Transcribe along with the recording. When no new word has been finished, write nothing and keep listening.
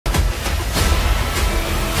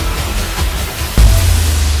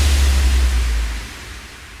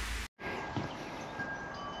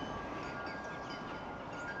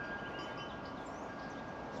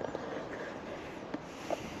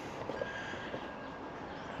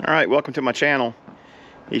Alright, welcome to my channel.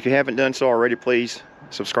 If you haven't done so already, please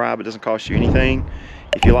subscribe. It doesn't cost you anything.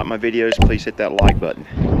 If you like my videos, please hit that like button.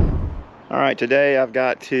 Alright, today I've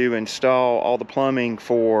got to install all the plumbing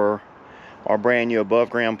for our brand new above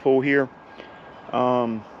ground pool here.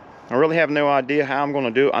 I really have no idea how I'm going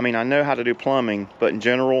to do it. I mean, I know how to do plumbing, but in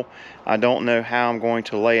general, I don't know how I'm going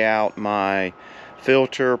to lay out my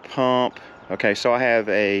filter, pump. Okay, so I have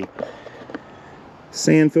a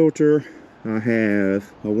sand filter. I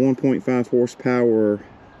have a 1.5 horsepower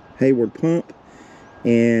Hayward pump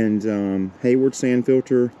and Hayward sand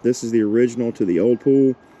filter. This is the original to the old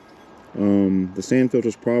pool. The sand filter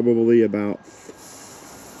is probably about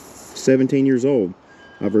 17 years old.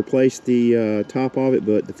 I've replaced the top of it,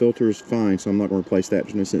 but the filter is fine, so I'm not going to replace that.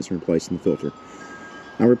 There's no sense in replacing the filter.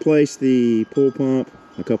 I replaced the pool pump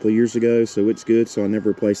a couple of years ago, so it's good, so I never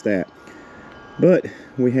replaced that. But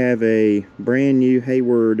we have a brand new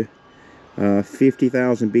Hayward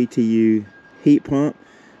 50,000 BTU heat pump.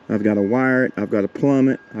 I've got to wire it, I've got to plumb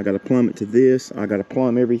it, I got to plumb it to this, I got to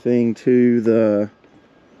plumb everything to the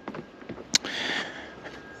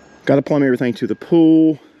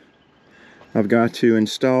pool. I've got to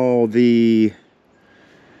install the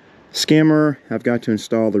skimmer, I've got to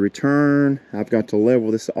install the return, I've got to level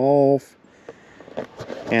this off,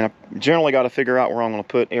 and I generally got to figure out where I'm going to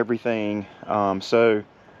put everything. So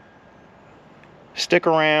stick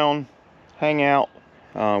around, hang out.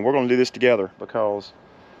 We're going to do this together because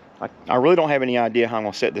I really don't have any idea how I'm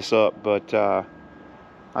going to set this up, but I'm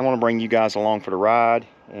going to bring you guys along for the ride,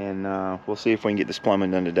 and we'll see if we can get this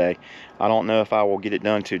plumbing done today. I don't know if I will get it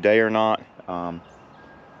done today or not. I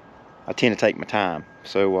tend to take my time.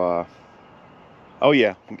 So oh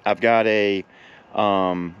yeah, I've got a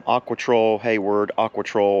Hayward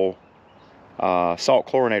Aquatrol Salt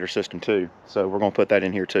Chlorinator system too, so we're going to put that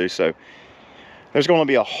in here too. So there's going to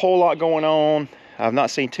be a whole lot going on. I've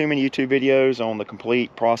not seen too many YouTube videos on the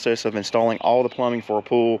complete process of installing all the plumbing for a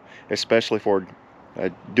pool, especially for a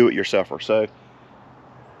do-it-yourselfer. So I'm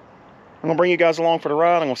going to bring you guys along for the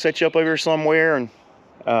ride. I'm going to set you up over here somewhere, and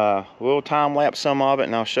we'll time lapse some of it,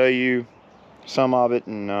 and I'll show you some of it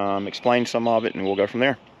and explain some of it, and we'll go from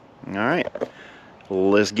there. All right,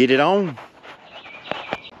 let's get it on.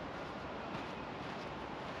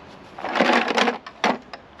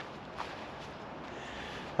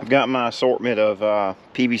 I've got my assortment of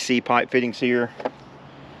PVC pipe fittings here.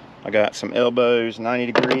 I got some elbows,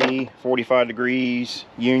 90 degree, 45 degrees,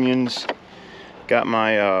 unions. Got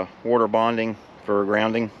my water bonding for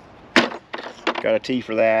grounding. Got a T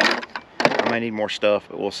for that. I may need more stuff,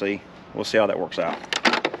 but we'll see. We'll see how that works out.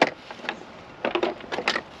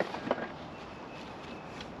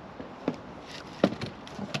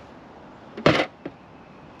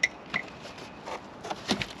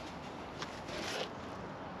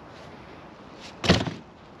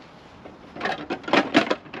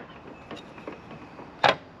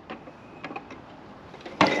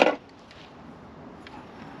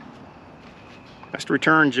 That's the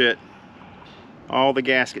return jet. All the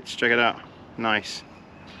gaskets, check it out. Nice.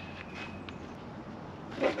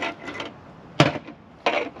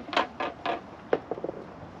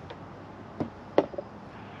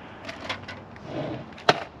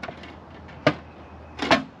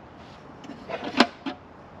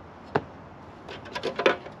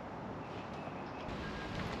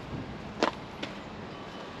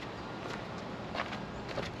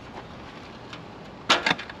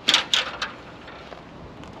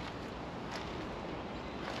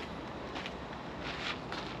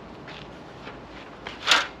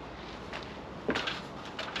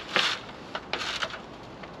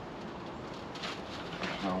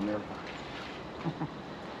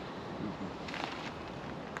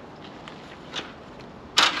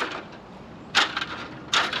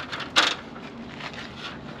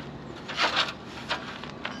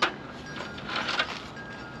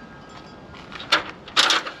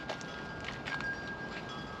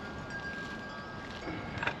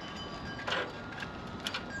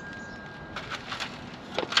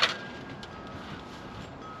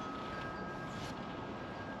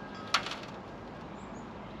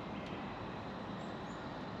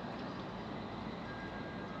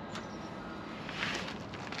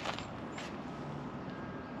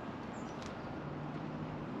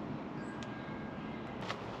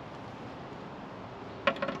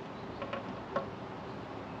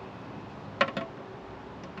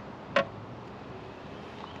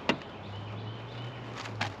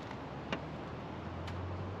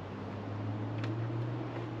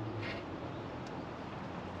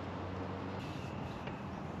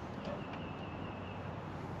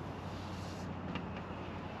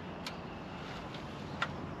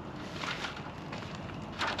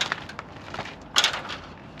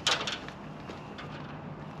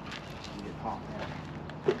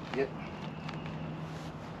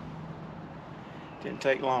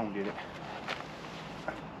 Didn't take long, did it?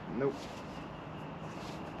 Nope.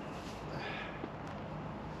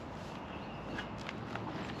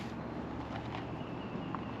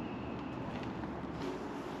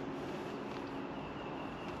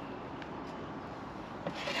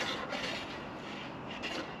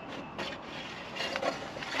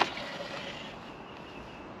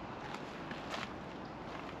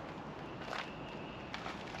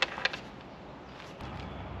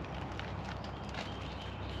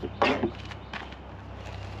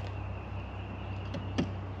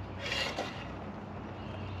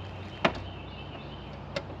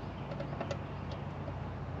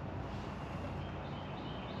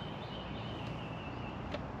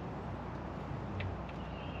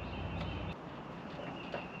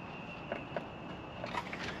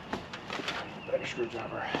 Better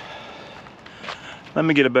screwdriver. Let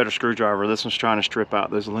me get a better screwdriver. This one's trying to strip out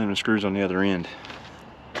those aluminum screws on the other end.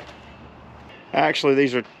 Actually,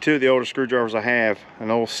 these are two of the older screwdrivers I have. An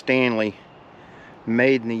old Stanley,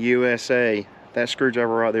 made in the USA. That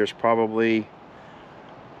screwdriver right there is probably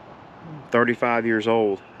 35 years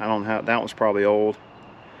old. I don't know how, that one's probably old.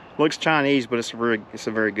 Looks Chinese, but it's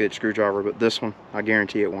a very good screwdriver. But this one, I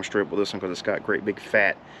guarantee it won't strip with this one because it's got great big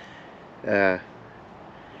fat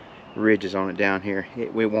ridges on it down here.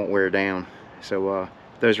 It won't wear down. So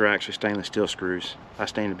those are actually stainless steel screws. I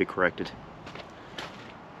stand to be corrected.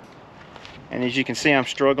 And as you can see, I'm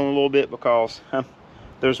struggling a little bit because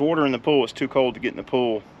there's water in the pool. It's too cold to get in the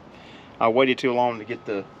pool. I waited too long to get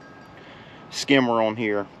the skimmer on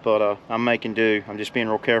here, but I'm making do. I'm just being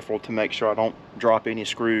real careful to make sure I don't drop any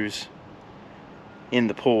screws in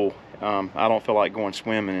the pool. I don't feel like going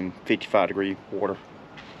swimming in 55-degree water.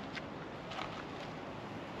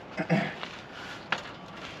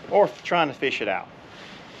 Or trying to fish it out.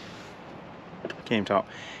 Can't even talk.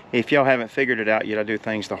 If y'all haven't figured it out yet, I do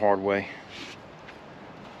things the hard way.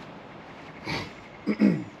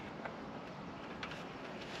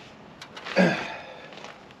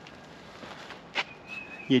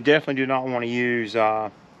 You definitely do not want to use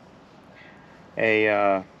a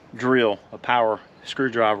drill, a power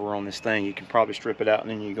screwdriver on this thing. You can probably strip it out and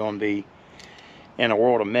then you're going to be in a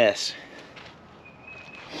world of mess.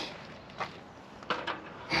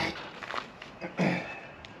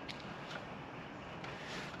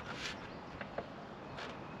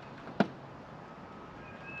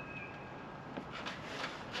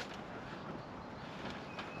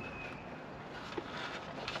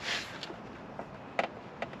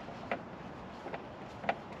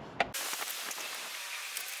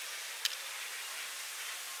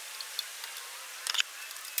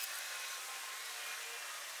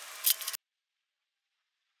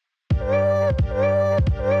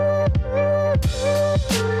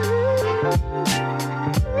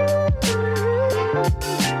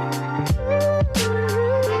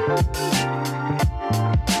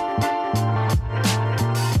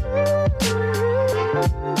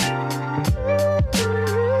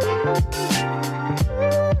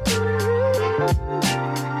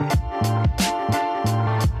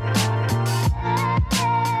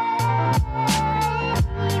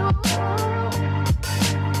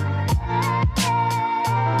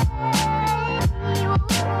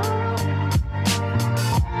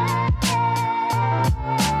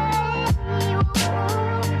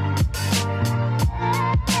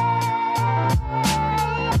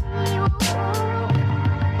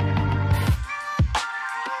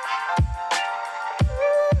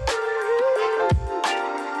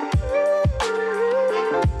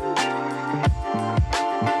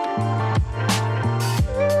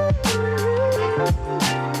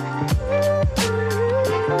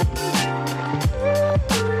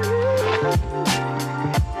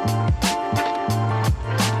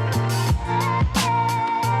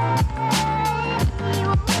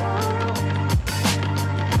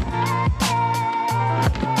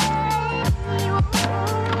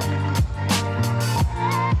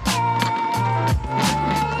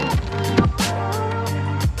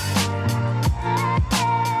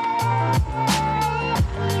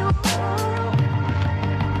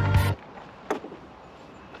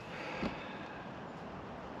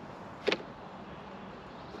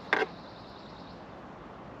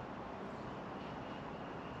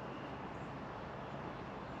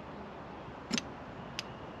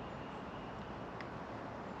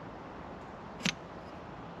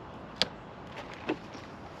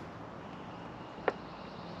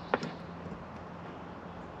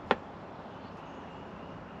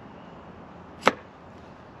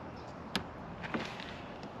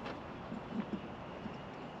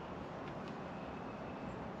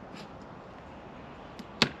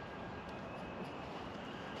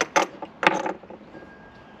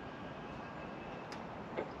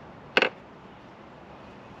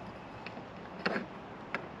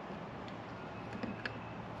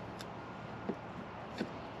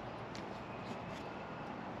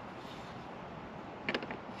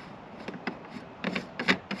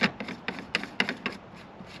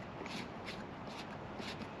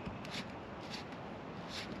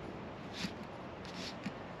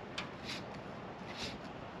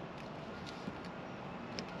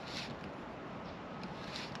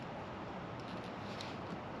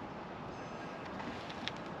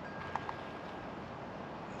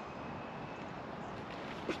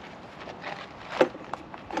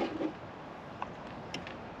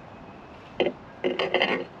 Okay.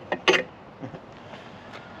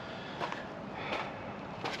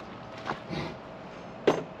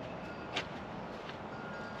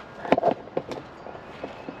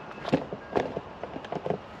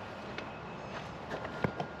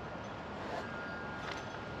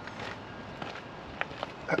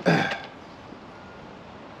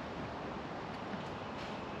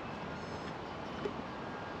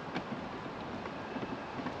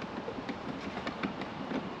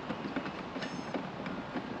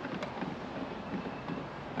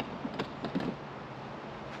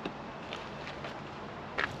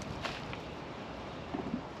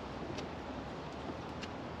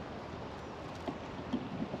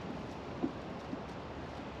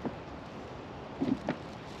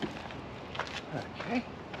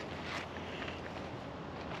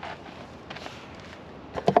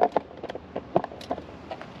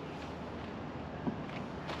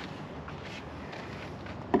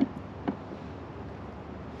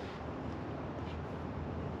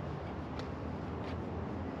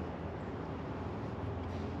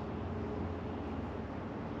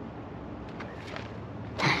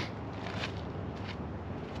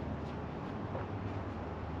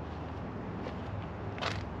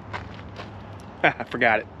 I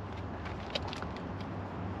forgot it.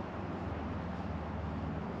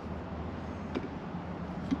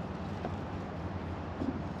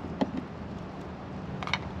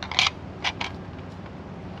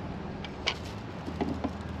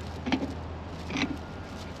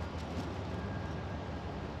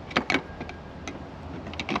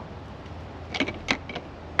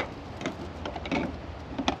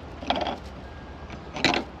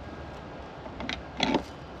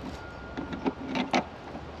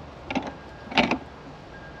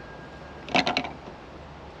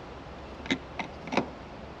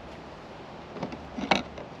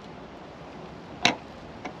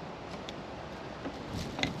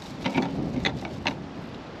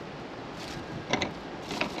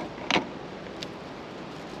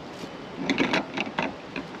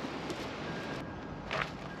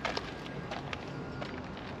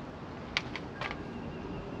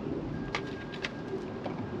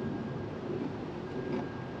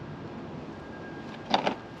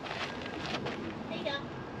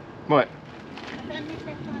 What?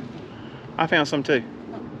 I found some too.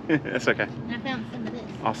 Oh. That's okay. I found some of this.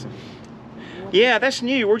 Awesome. Yeah, that's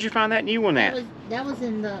new. Where'd you find that new one at? That was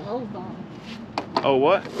in the old bottle. Oh,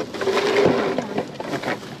 what?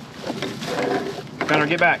 Okay. Gunner,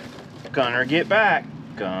 get back. Gunner, get back.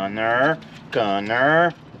 Gunner.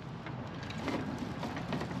 Gunner.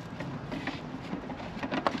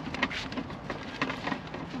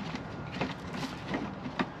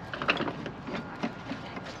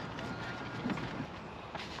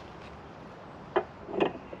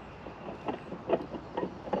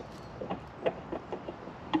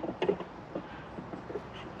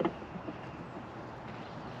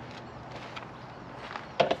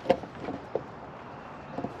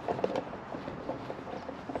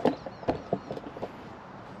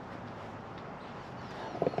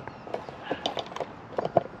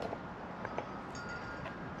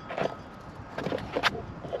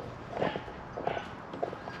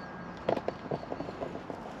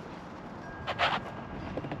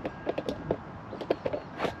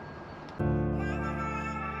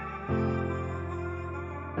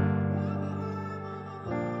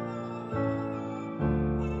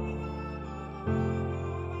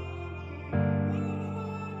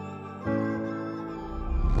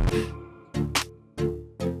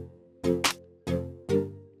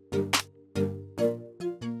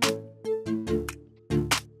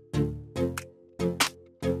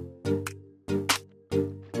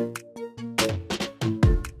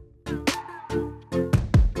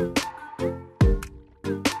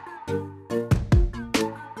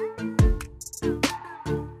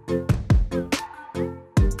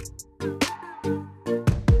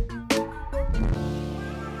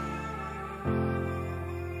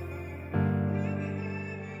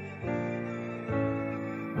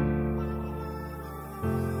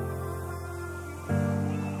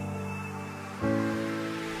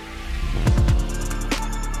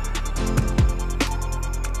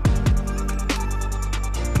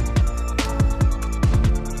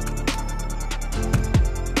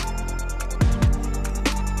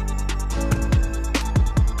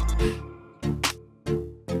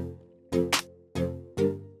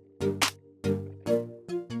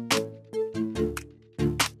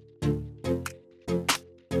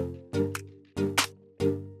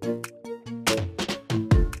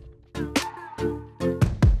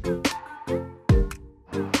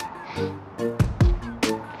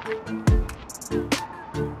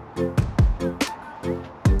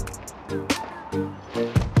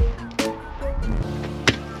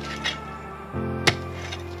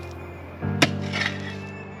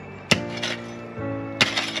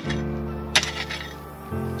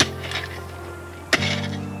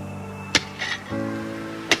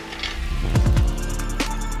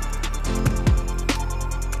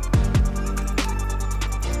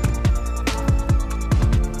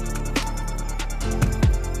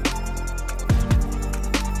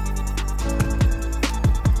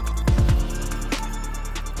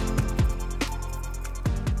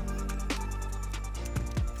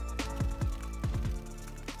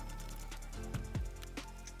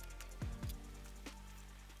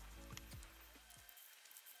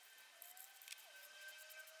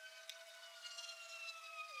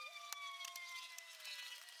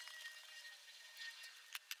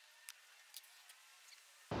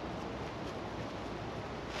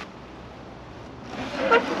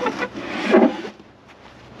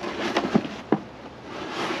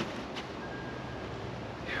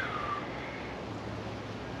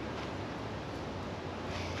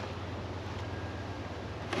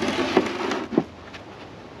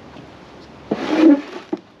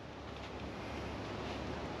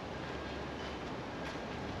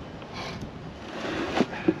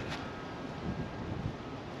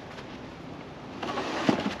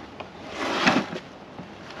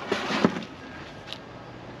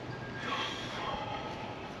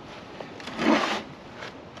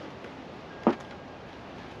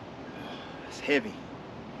 It's heavy.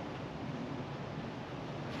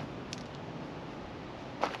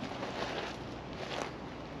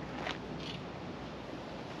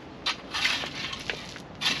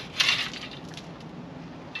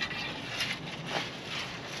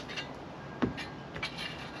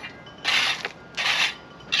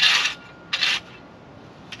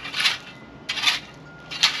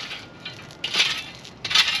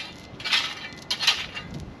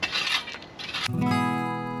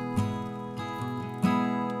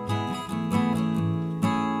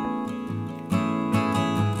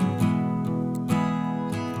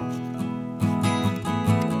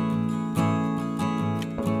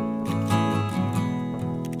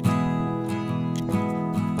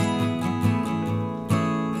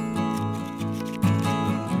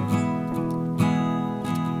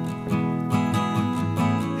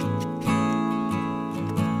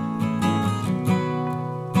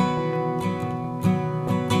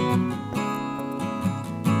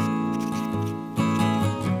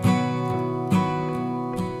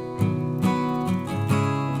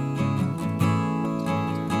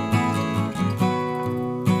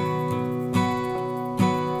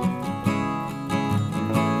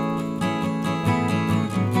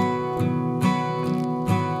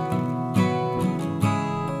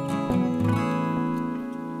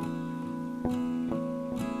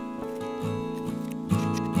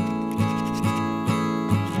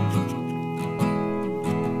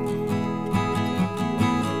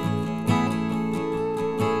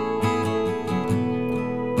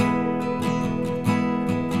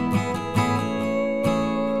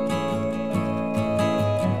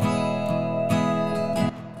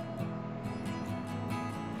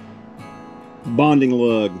 Bonding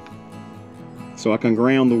lug, so I can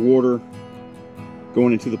ground the water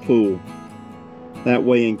going into the pool. That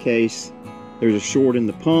way, in case there's a short in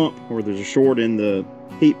the pump or there's a short in the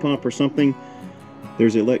heat pump or something,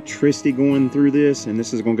 there's electricity going through this, and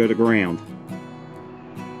this is going to go to ground.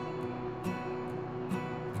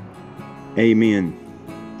 Amen.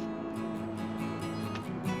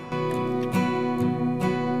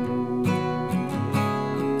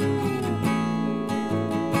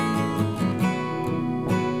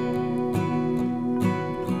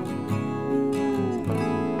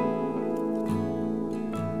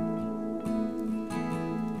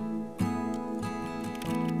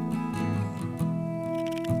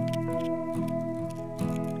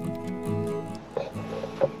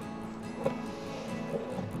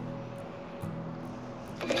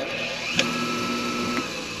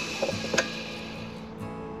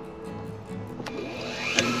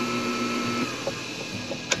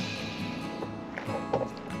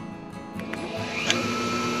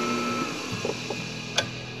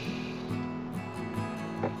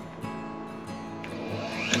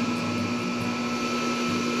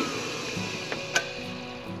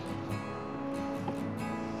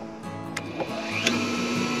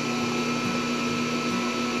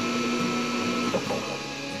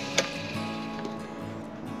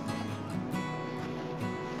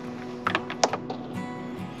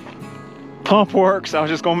 Pump works. I was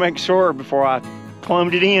just gonna make sure before I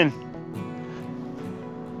plumbed it in.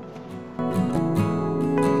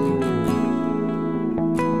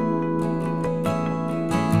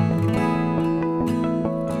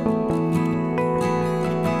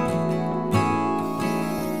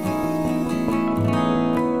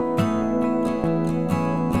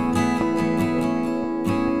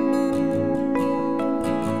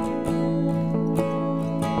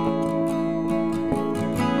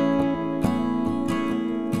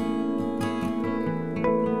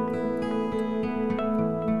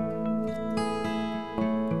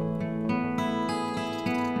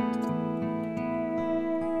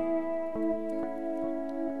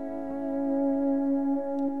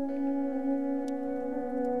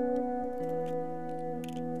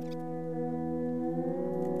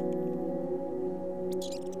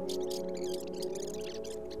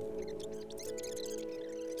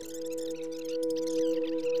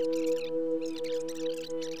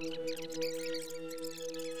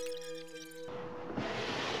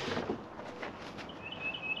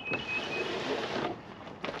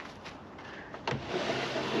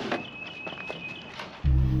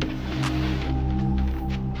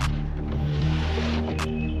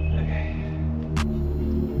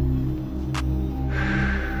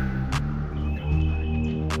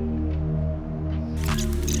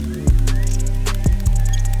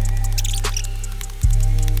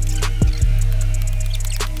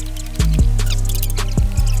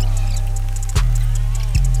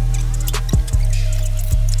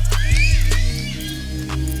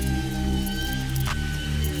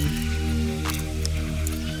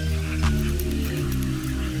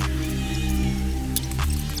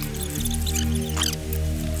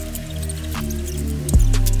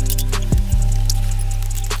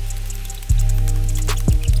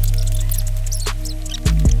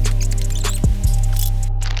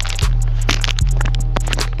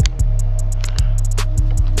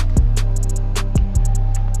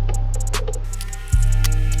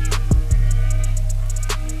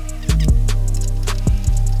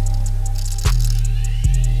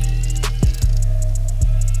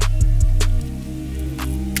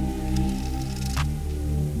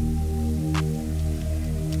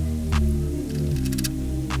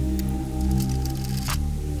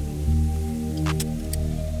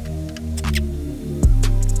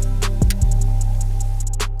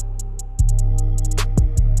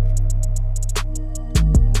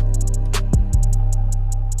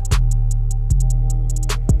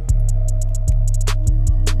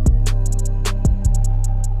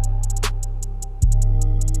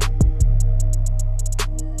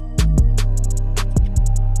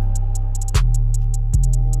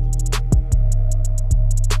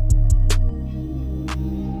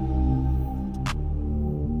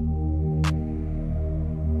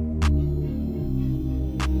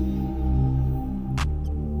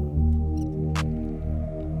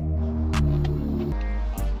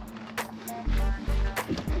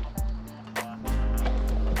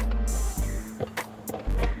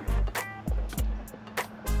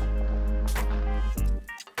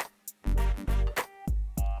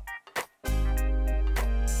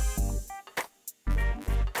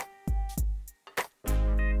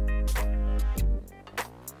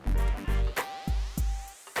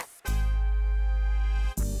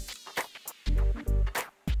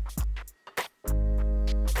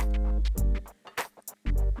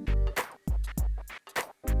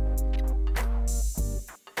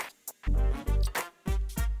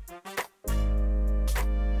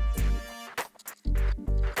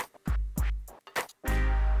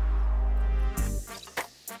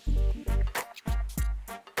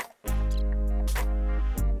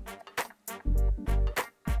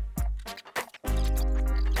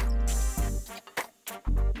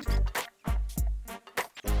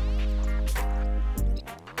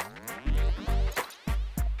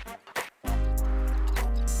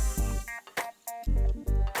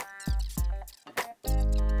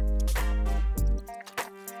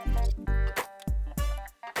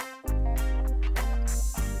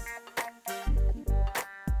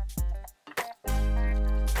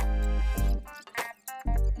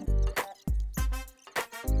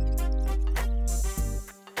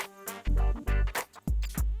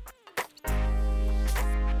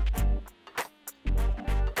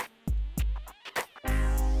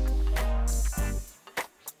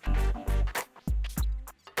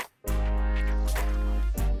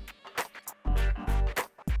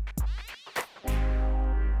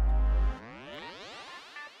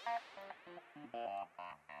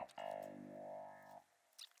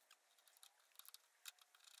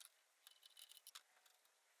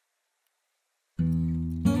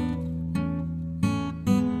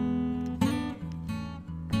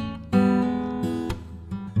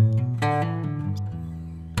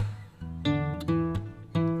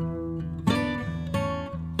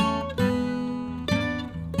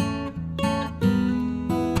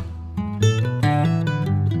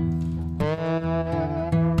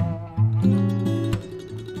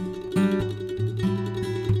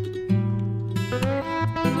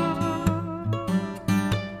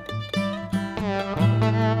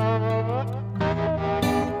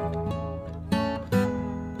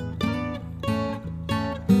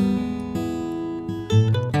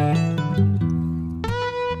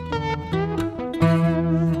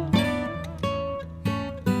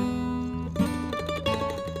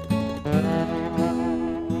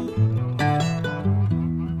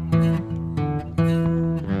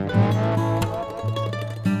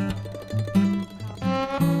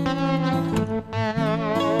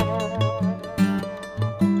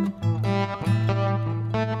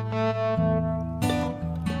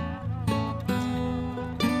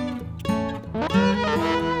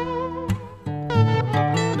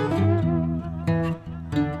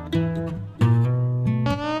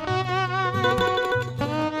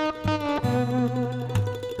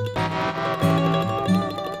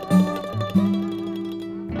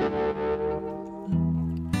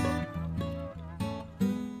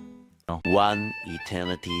 One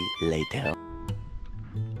eternity later.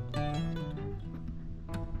 All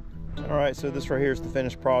right, so this right here is the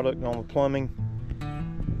finished product on the plumbing.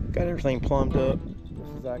 Got everything plumbed up. This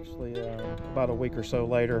is actually about a week or so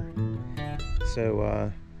later.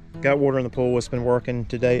 So got water in the pool. It's been working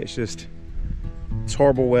today. It's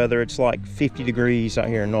horrible weather. It's like 50 degrees out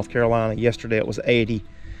here in North Carolina. Yesterday it was 80,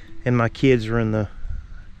 and my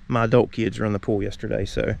adult kids were in the pool yesterday.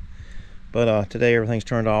 So, but today everything's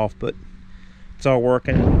turned off. But it's all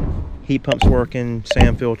working. Heat pump's working.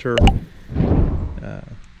 Sand filter.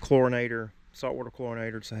 Chlorinator, saltwater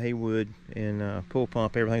chlorinator. It's a Hayward, and pool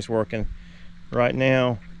pump. Everything's working. Right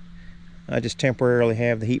now, I just temporarily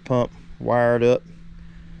have the heat pump wired up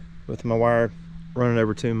with my wire running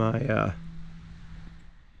over to my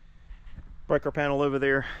breaker panel over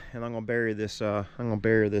there, and I'm gonna bury this.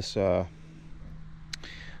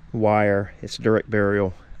 Wire. It's direct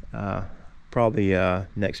burial. Probably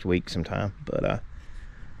next week sometime. But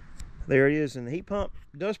there it is, and the heat pump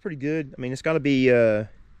does pretty good. I mean, it's got to be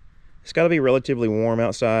relatively warm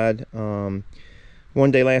outside. One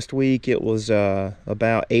day last week it was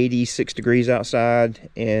about 86 degrees outside,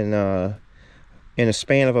 and in a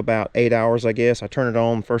span of about 8 hours, I guess. I turned it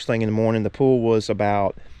on first thing in the morning. The pool was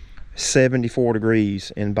about 74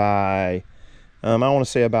 degrees, and by I want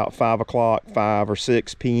to say about 5 or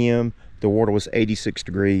 6 p.m. the water was 86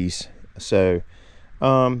 degrees. So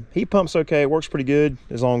heat pump's okay. It works pretty good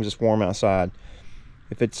as long as it's warm outside.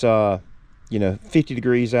 If it's 50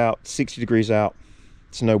 degrees out, 60 degrees out,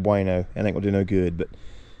 it's no bueno. It ain't gonna do no good. But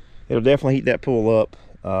it'll definitely heat that pool up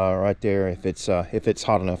right there if it's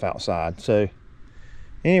hot enough outside. So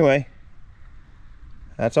anyway,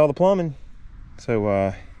 that's all the plumbing.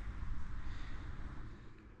 So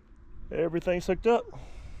everything's hooked up.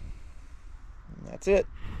 That's it.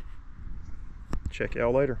 Check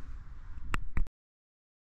y'all later.